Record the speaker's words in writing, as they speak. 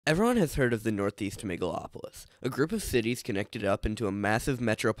Everyone has heard of the Northeast Megalopolis, a group of cities connected up into a massive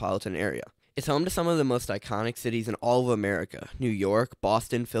metropolitan area. It's home to some of the most iconic cities in all of America: New York,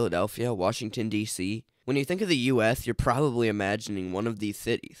 Boston, Philadelphia, Washington, D.C. When you think of the U.S., you're probably imagining one of these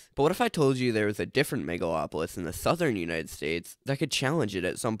cities. But what if I told you there was a different megalopolis in the southern United States that could challenge it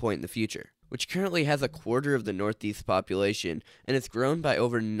at some point in the future? Which currently has a quarter of the Northeast population, and it's grown by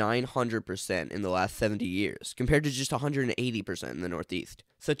over 900% in the last 70 years, compared to just 180% in the Northeast.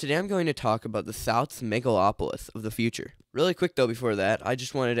 So today I'm going to talk about the South's megalopolis of the future. Really quick though before that, I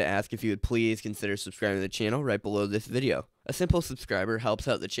just wanted to ask if you would please consider subscribing to the channel right below this video. A simple subscriber helps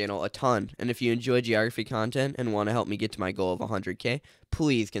out the channel a ton, and if you enjoy geography content and want to help me get to my goal of 100k,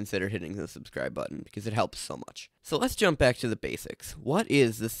 please consider hitting the subscribe button because it helps so much. So let's jump back to the basics. What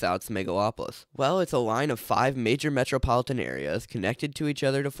is the South's megalopolis? Well, it's a line of 5 major metropolitan areas connected to each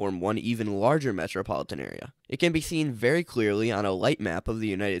other to form one even larger metropolitan area. It can be seen very clearly on a light map of the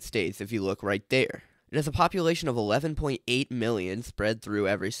United States if you look right there. It has a population of 11.8 million spread through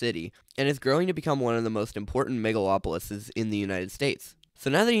every city, and is growing to become one of the most important megalopolises in the United States. So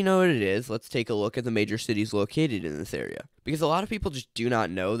now that you know what it is, let's take a look at the major cities located in this area, because a lot of people just do not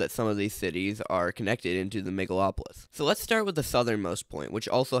know that some of these cities are connected into the megalopolis. So let's start with the southernmost point, which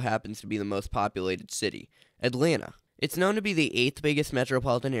also happens to be the most populated city, Atlanta. It's known to be the 8th biggest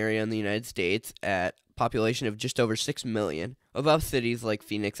metropolitan area in the United States at a population of just over 6 million, above cities like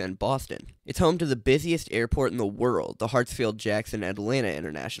Phoenix and Boston. It's home to the busiest airport in the world, the Hartsfield-Jackson Atlanta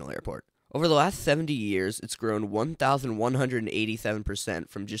International Airport. Over the last 70 years, it's grown 1,187%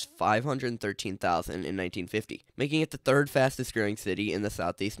 from just 513,000 in 1950, making it the 3rd fastest growing city in the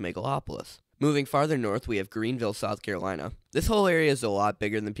Southeast Megalopolis. Moving farther north, we have Greenville, South Carolina. This whole area is a lot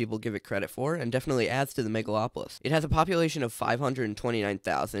bigger than people give it credit for, and definitely adds to the megalopolis. It has a population of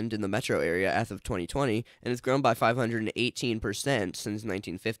 529,000 in the metro area as of 2020, and has grown by 518% since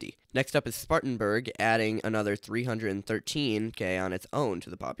 1950. Next up is Spartanburg, adding another 313k on its own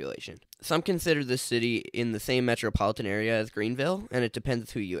to the population. Some consider this city in the same metropolitan area as Greenville, and it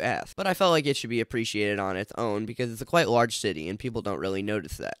depends who you ask, but I felt like it should be appreciated on its own because it's a quite large city and people don't really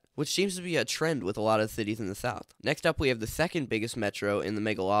notice that, which seems to be a trend with a lot of cities in the South. Next up, we have the second biggest metro in the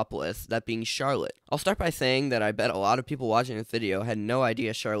megalopolis, that being Charlotte. I'll start by saying that I bet a lot of people watching this video had no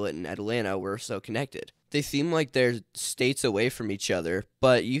idea Charlotte and Atlanta were so connected. They seem like they're states away from each other,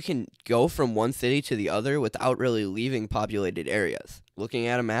 but you can go from one city to the other without really leaving populated areas. Looking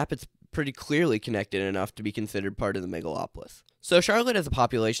at a map, it's pretty clearly connected enough to be considered part of the megalopolis. So Charlotte has a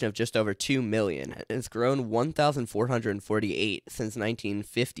population of just over 2 million, and it's grown 1,448 since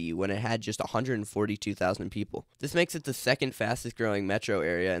 1950 when it had just 142,000 people. This makes it the 2nd fastest growing metro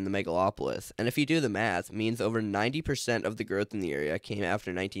area in the megalopolis, and if you do the math, means over 90% of the growth in the area came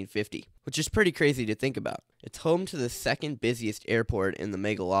after 1950, which is pretty crazy to think about. It's home to the 2nd busiest airport in the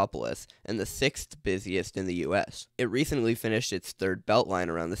megalopolis and the 6th busiest in the U.S. It recently finished its 3rd beltline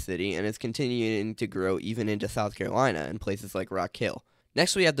around the city and is continuing to grow even into South Carolina and places like Rock Hill.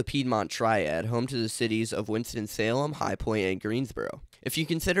 Next, we have the Piedmont Triad, home to the cities of Winston-Salem, High Point, and Greensboro. If you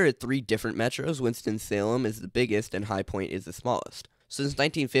consider it 3 different metros, Winston-Salem is the biggest and High Point is the smallest. Since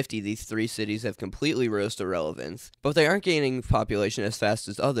 1950, these 3 cities have completely rose to relevance, but they aren't gaining population as fast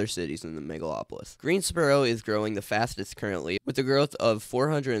as other cities in the megalopolis. Greensboro is growing the fastest currently, with a growth of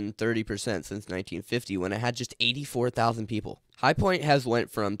 430% since 1950 when it had just 84,000 people. High Point has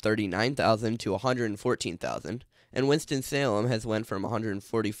went from 39,000 to 114,000, and Winston-Salem has went from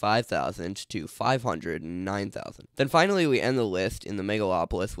 145,000 to 509,000. Then finally we end the list in the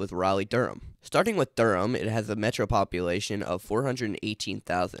megalopolis with Raleigh-Durham. Starting with Durham, it has a metro population of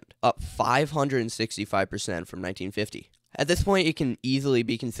 418,000, up 565% from 1950. At this point, it can easily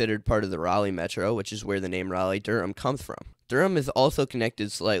be considered part of the Raleigh Metro, which is where the name Raleigh-Durham comes from. Durham is also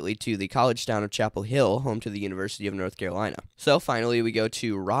connected slightly to the college town of Chapel Hill, home to the University of North Carolina. So finally, we go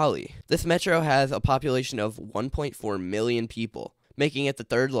to Raleigh. This metro has a population of 1.4 million people, making it the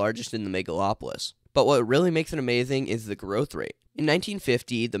 3rd largest in the megalopolis. But what really makes it amazing is the growth rate. In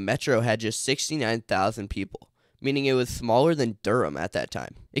 1950, the metro had just 69,000 people, meaning it was smaller than Durham at that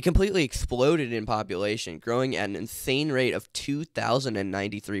time. It completely exploded in population, growing at an insane rate of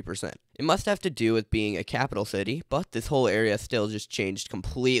 2,093%. It must have to do with being a capital city, but this whole area still just changed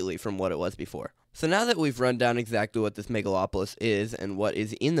completely from what it was before. So now that we've run down exactly what this megalopolis is and what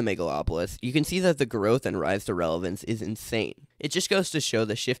is in the megalopolis, you can see that the growth and rise to relevance is insane. It just goes to show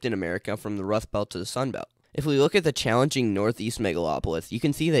the shift in America from the Rust Belt to the Sun Belt. If we look at the challenging Northeast Megalopolis, you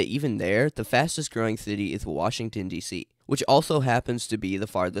can see that even there, the fastest growing city is Washington, D.C., which also happens to be the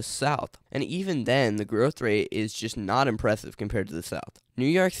farthest south. And even then, the growth rate is just not impressive compared to the south. New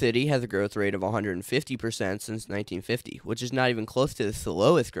York City has a growth rate of 150% since 1950, which is not even close to the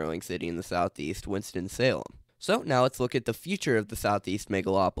slowest growing city in the southeast, Winston-Salem. So now let's look at the future of the Southeast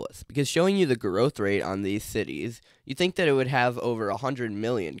Megalopolis, because showing you the growth rate on these cities, you'd think that it would have over 100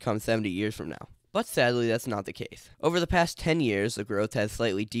 million come 70 years from now. But sadly, that's not the case. Over the past 10 years, the growth has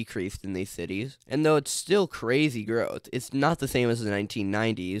slightly decreased in these cities, and though it's still crazy growth, it's not the same as the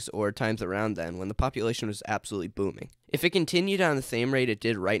 1990s or times around then when the population was absolutely booming. If it continued on the same rate it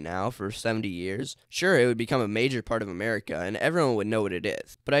did right now for 70 years, sure, it would become a major part of America and everyone would know what it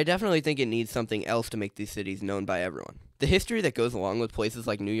is. But I definitely think it needs something else to make these cities known by everyone. The history that goes along with places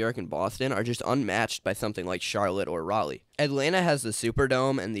like New York and Boston are just unmatched by something like Charlotte or Raleigh. Atlanta has the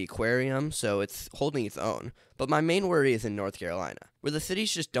Superdome and the Aquarium, so it's holding its own. But my main worry is in North Carolina, where the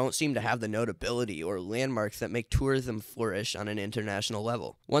cities just don't seem to have the notability or landmarks that make tourism flourish on an international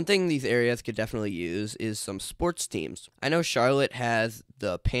level. One thing these areas could definitely use is some sports teams. I know Charlotte has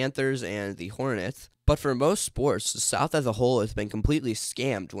the Panthers and the Hornets, but for most sports, the South as a whole has been completely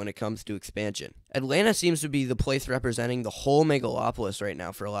scammed when it comes to expansion. Atlanta seems to be the place representing the whole megalopolis right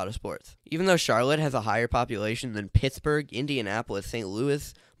now for a lot of sports. Even though Charlotte has a higher population than Pittsburgh, Indianapolis, St.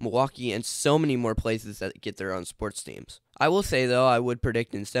 Louis, Milwaukee, and so many more places that get their own sports teams. I will say, though, I would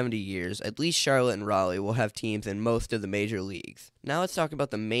predict in 70 years, at least Charlotte and Raleigh will have teams in most of the major leagues. Now let's talk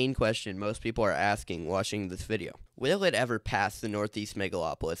about the main question most people are asking watching this video. Will it ever pass the Northeast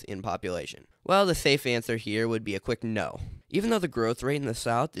Megalopolis in population? Well, the safe answer here would be a quick no. Even though the growth rate in the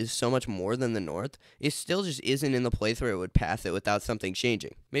South is so much more than the North, it still just isn't in the place where it would pass it without something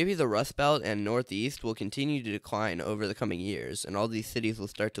changing. Maybe the Rust Belt and Northeast will continue to decline over the coming years, and all these cities will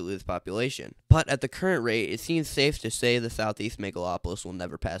start to lose population. But at the current rate, it seems safe to say the Southeast Megalopolis will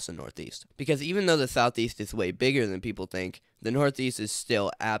never pass the Northeast. Because even though the Southeast is way bigger than people think, the Northeast is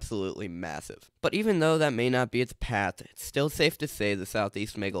still absolutely massive. But even though that may not be its path, it's still safe to say the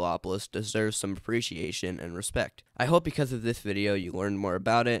Southeast Megalopolis deserves some appreciation and respect. I hope because of this video you learned more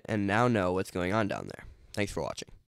about it and now know what's going on down there. Thanks for watching.